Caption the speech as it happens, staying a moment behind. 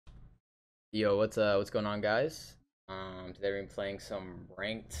Yo, what's going on, guys? Today we're playing some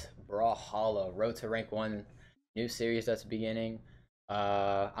ranked Brawlhalla Road to Rank 1 new series that's beginning.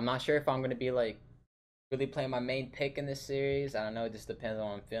 I'm not sure if I'm gonna be like really playing my main pick in this series. I don't know, it just depends on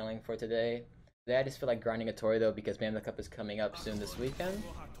what I'm feeling for today. Today I just feel like grinding a Tori though because Man of the Cup is coming up soon this weekend.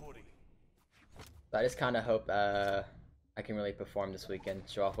 So I just kind of hope I can really perform this weekend,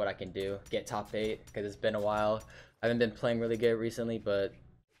 show off what I can do, get top 8 because it's been a while. I haven't been playing really good recently, but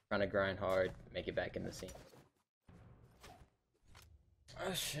trying to grind hard, make it back in the scene.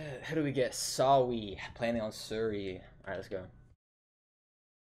 Oh shit, who do we get? Sawi, planning on Surrey. Alright, let's go.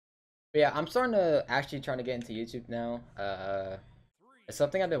 But yeah, I'm starting to actually trying to get into YouTube now. It's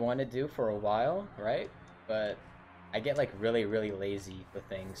something I've been wanting to do for a while, right? But I get like really lazy with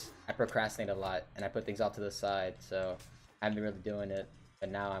things. I procrastinate a lot and I put things off to the side, so I haven't been really doing it.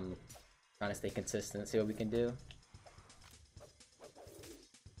 But now I'm trying to stay consistent, see what we can do.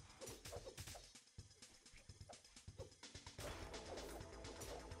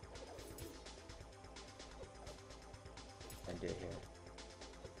 And do it here.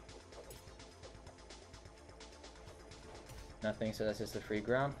 Nothing, so that's just a free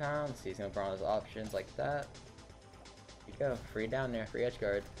ground pound. So he's gonna burn all his options like that. There you go, free down there, free edge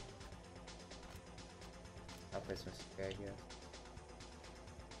guard. I'll play some scare ideas.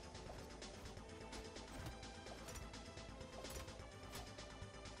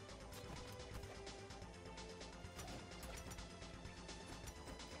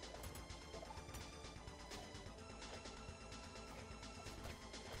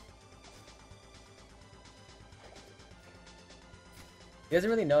 He doesn't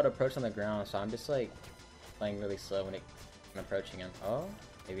really know how to approach on the ground, so I'm just like playing really slow when I'm approaching him. Oh,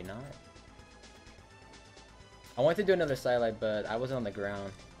 maybe not. I wanted to do another sidelight, but I wasn't on the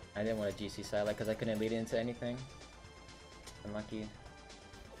ground. I didn't want a GC sidelight because I couldn't lead it into anything. Unlucky.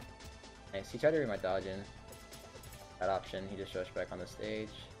 Nice. He tried to read my dodge in. That option. He just rushed back on the stage.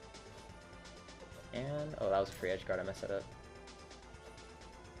 And oh, that was a free edge guard. I messed that up.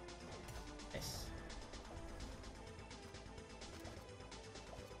 Nice.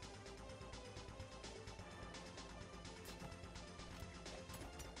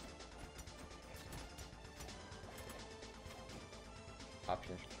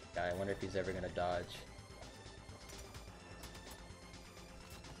 Options guy. I wonder if he's ever gonna dodge.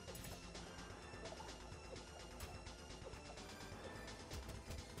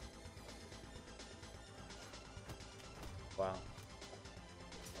 Wow.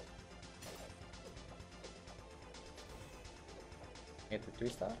 Get the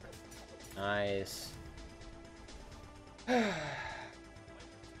 3-stock. Nice.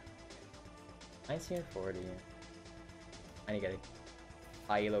 1940. I need to get a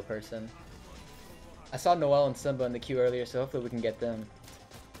high elo person. I saw Noel and Simba in the queue earlier, so hopefully we can get them.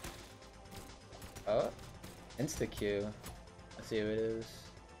 Oh, insta queue. Let's see who it is.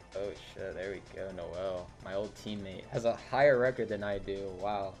 Oh shit, there we go, Noel. My old teammate has a higher record than I do.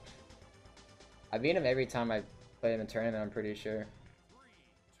 Wow. I beat him every time I play him in tournament, I'm pretty sure.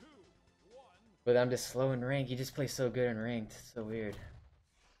 But I'm just slow in rank. He just plays so good in ranked. It's so weird.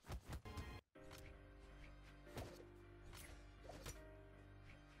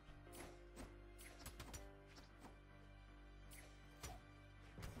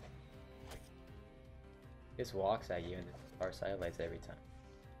 He just walks at you and our sidelights every time.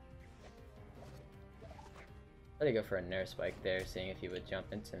 Let me go for a nair spike there, seeing if he would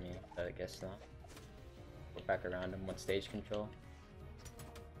jump into me, but I guess not. Go back around him, 1 stage control.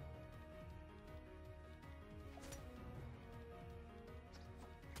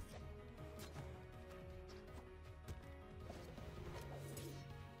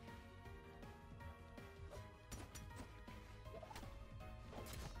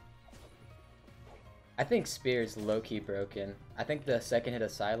 I think Spear is low-key broken. I think the second hit of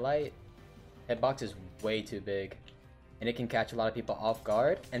sidelight, hitbox is way too big. And it can catch a lot of people off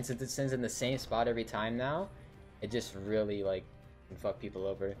guard. And since it sends in the same spot every time now, it just really like can fuck people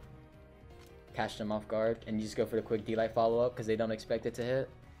over. Catch them off guard, and you just go for the quick D-light follow-up because they don't expect it to hit.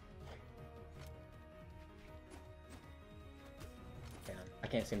 Damn, I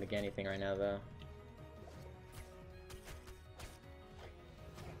can't seem to get anything right now though.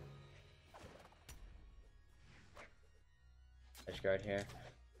 Edge guard here.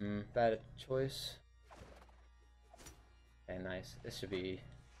 Bad choice. Okay, nice. This should be,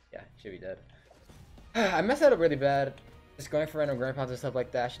 yeah, should be dead. I messed that up really bad. Just going for random ground pounds and stuff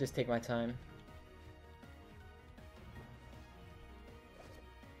like that. I should just take my time.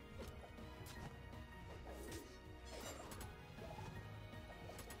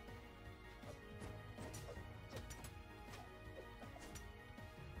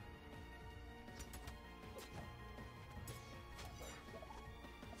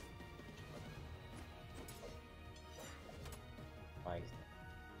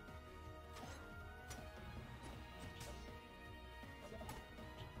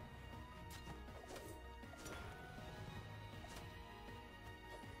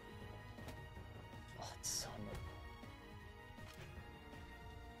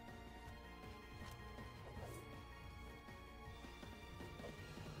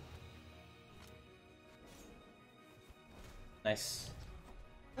 Nice.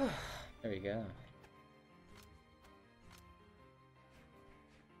 There we go.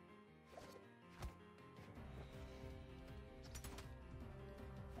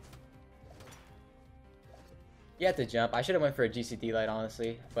 You have to jump. I should have went for a GCD light,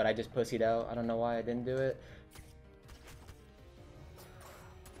 honestly, but I just pussied out. I don't know why I didn't do it.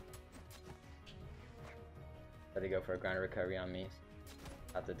 Let it go for a ground recovery on me.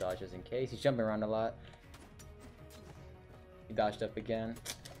 Have to dodge just in case. He's jumping around a lot. He dodged up again.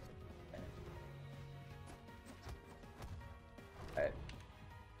 Alright.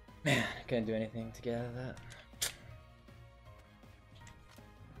 Man, I couldn't do anything to get out of that.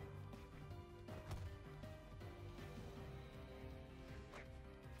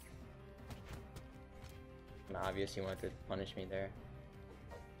 Obvious he wanted to punish me there.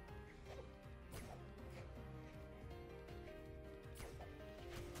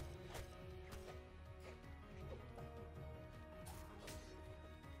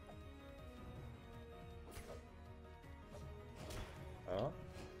 Oh,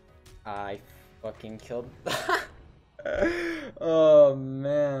 I fucking killed. Oh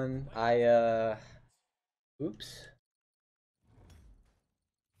man, oops.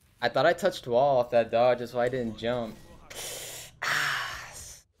 I thought I touched wall off that dodge, that's why I didn't jump.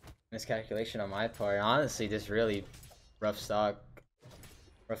 Miscalculation on my part. Honestly, just really rough stock.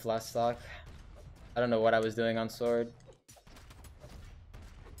 Rough last stock. I don't know what I was doing on sword.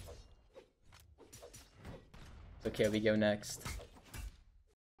 Okay, we go next.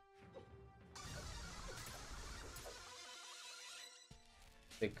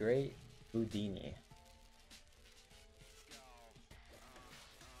 The Great Houdini.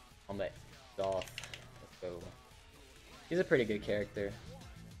 On the Goth. Let's go. He's a pretty good character.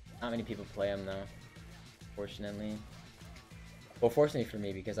 Not many people play him though, fortunately. Well, fortunately for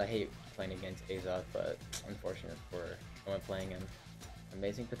me, because I hate playing against Azoth, but unfortunate for someone playing him.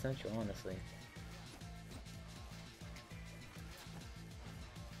 Amazing potential, honestly.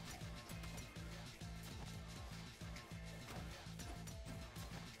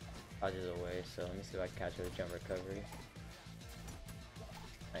 Dodges away, so let me see if I can catch with a jump recovery.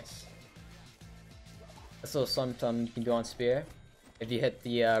 Nice. That's a little something you can do on Spear. If you hit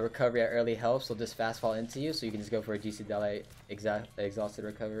the recovery at early health, so just fast fall into you, so you can just go for a GC Deli exhausted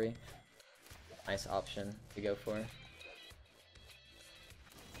recovery. Nice option to go for.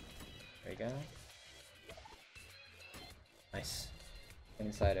 There you go. Nice.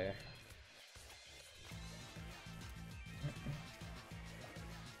 Insider.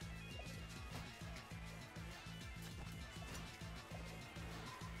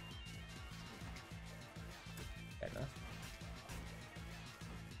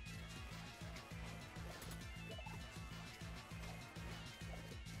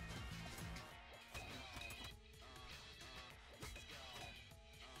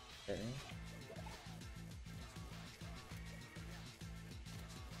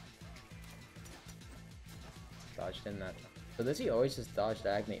 Dodged in that. So does he always just dodge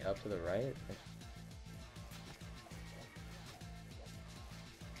diagonally up to the right?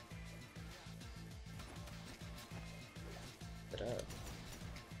 It up.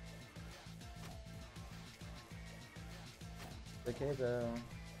 Okay though.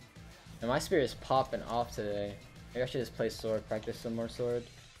 And my spear is popping off today. Maybe I should just play sword, practice some more sword.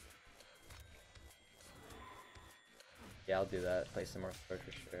 Yeah, I'll do that. Play some more sword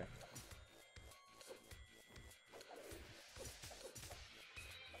for sure.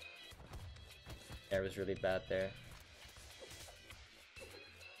 Air was really bad there.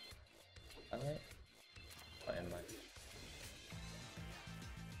 Alright. Oh, and mine.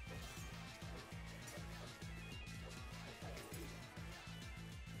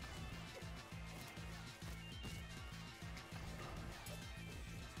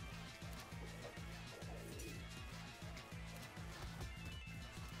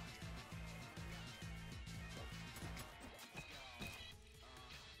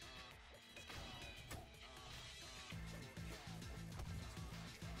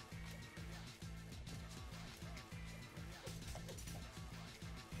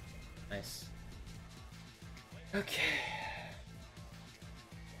 Nice. Okay.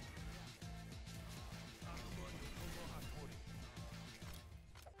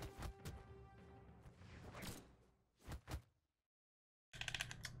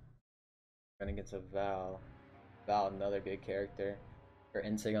 Gonna get to Val. Val, another good character. Her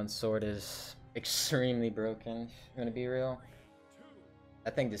Insig on sword is extremely broken. I'm gonna be real.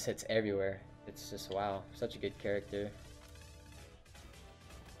 That thing just hits everywhere. It's just wow, such a good character.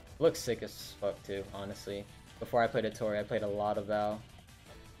 Looks sick as fuck too, honestly. Before I played a Tori, I played a lot of Val.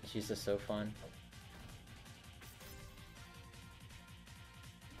 She's just so fun.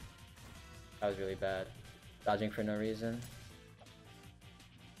 That was really bad. Dodging for no reason.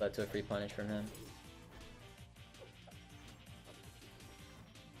 Led to a free punish from him.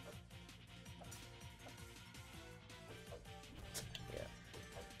 Yeah.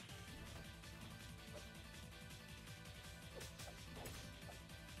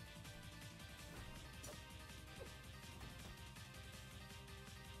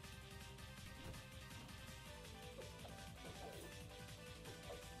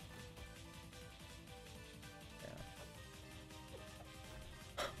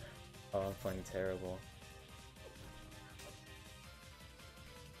 Oh, I'm playing terrible.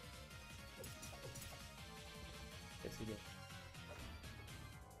 Yes, he did.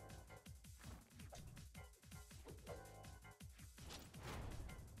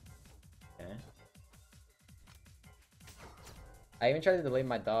 Okay. I even tried to delay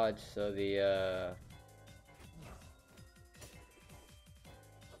my dodge so the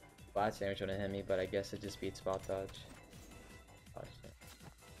blast damage wouldn't hit me, but I guess it just beats spot dodge.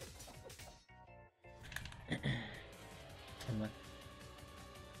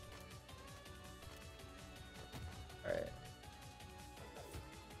 Alright.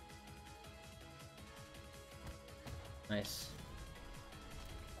 Nice.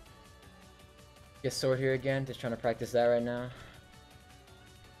 Get sword here again, just trying to practice that right now.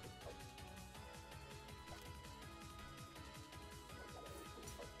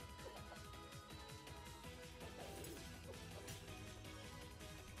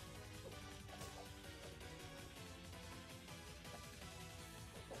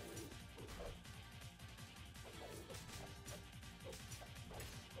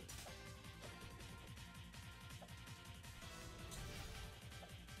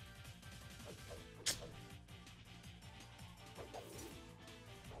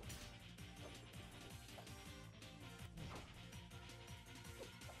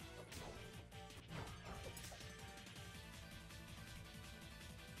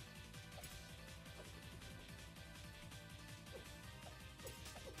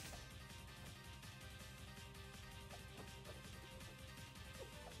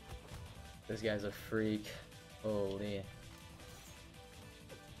 This guy's a freak. Holy.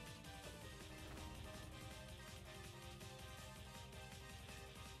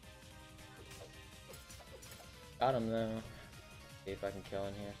 Got him though. See if I can kill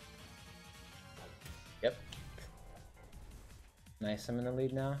him here. Yep. Nice, I'm in the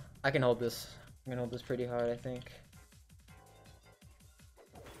lead now. I can hold this. I'm gonna hold this pretty hard, I think.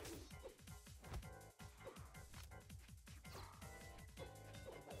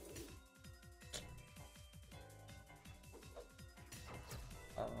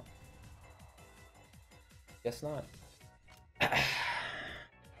 Guess not.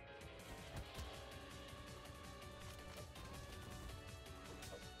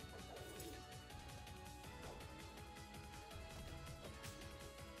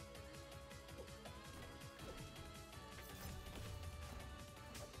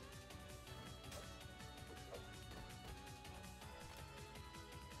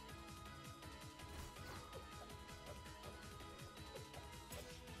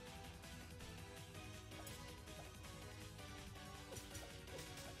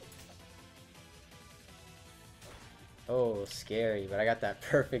 Oh, scary, but I got that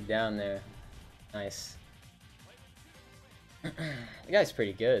perfect down there. Nice. The guy's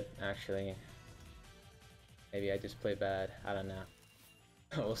pretty good, actually. Maybe I just play bad. I don't know.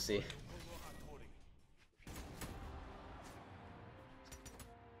 We'll see.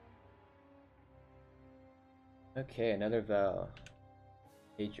 Okay, another Val.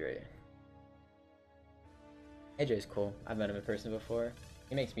 Adre. Adre's cool. I've met him in person before.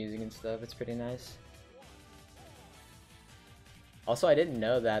 He makes music and stuff. It's pretty nice. Also, I didn't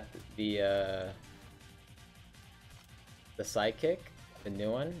know that the sidekick, the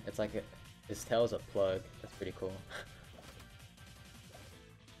new one, it's like his tail's a plug. That's pretty cool.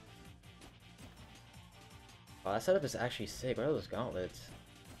 Wow, that setup is actually sick. What are those gauntlets?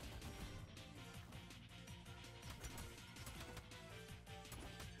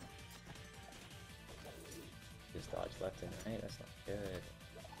 Just dodge left and right. That's not good.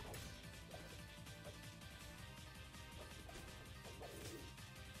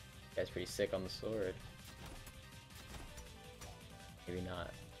 Guy's pretty sick on the sword. Maybe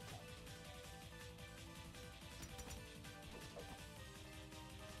not.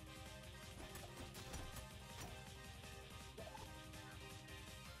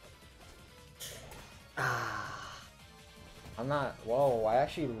 I'm not. Whoa, I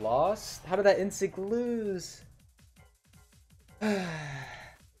actually lost? How did that insig lose?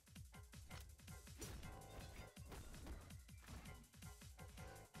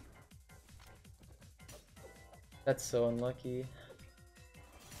 That's so unlucky.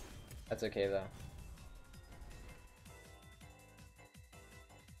 That's okay though.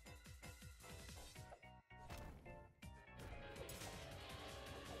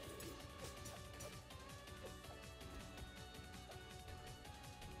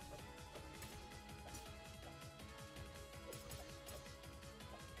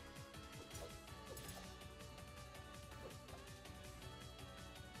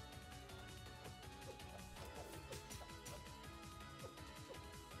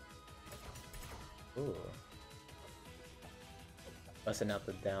 Ooh. Busting out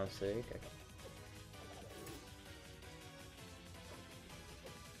the down sig. Okay.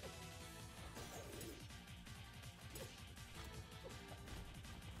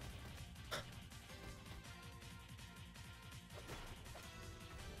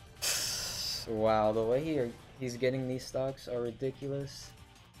 Wow, the way he's getting these stocks are ridiculous.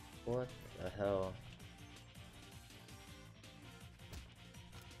 What the hell?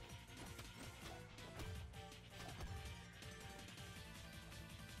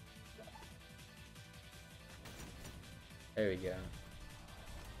 There we go.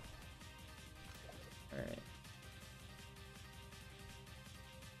 Alright.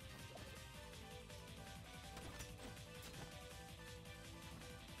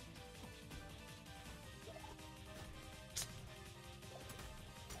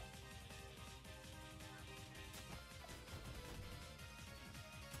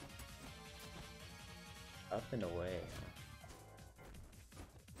 Up and away.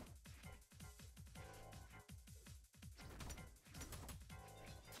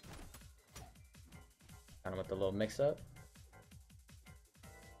 Kind of with the little mix up.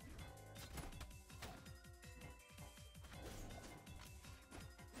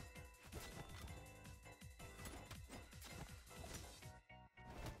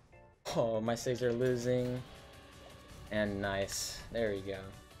 Oh, my SIGs are losing. And nice. There we go.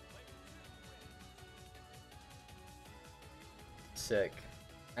 Sick.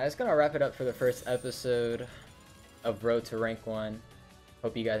 That's gonna wrap it up for the first episode of Road to Rank 1.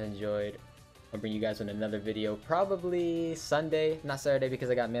 Hope you guys enjoyed. I'll bring you guys on another video probably Sunday, not Saturday because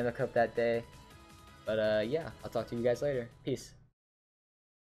I got Mammoth Cup that day. But yeah, I'll talk to you guys later. Peace.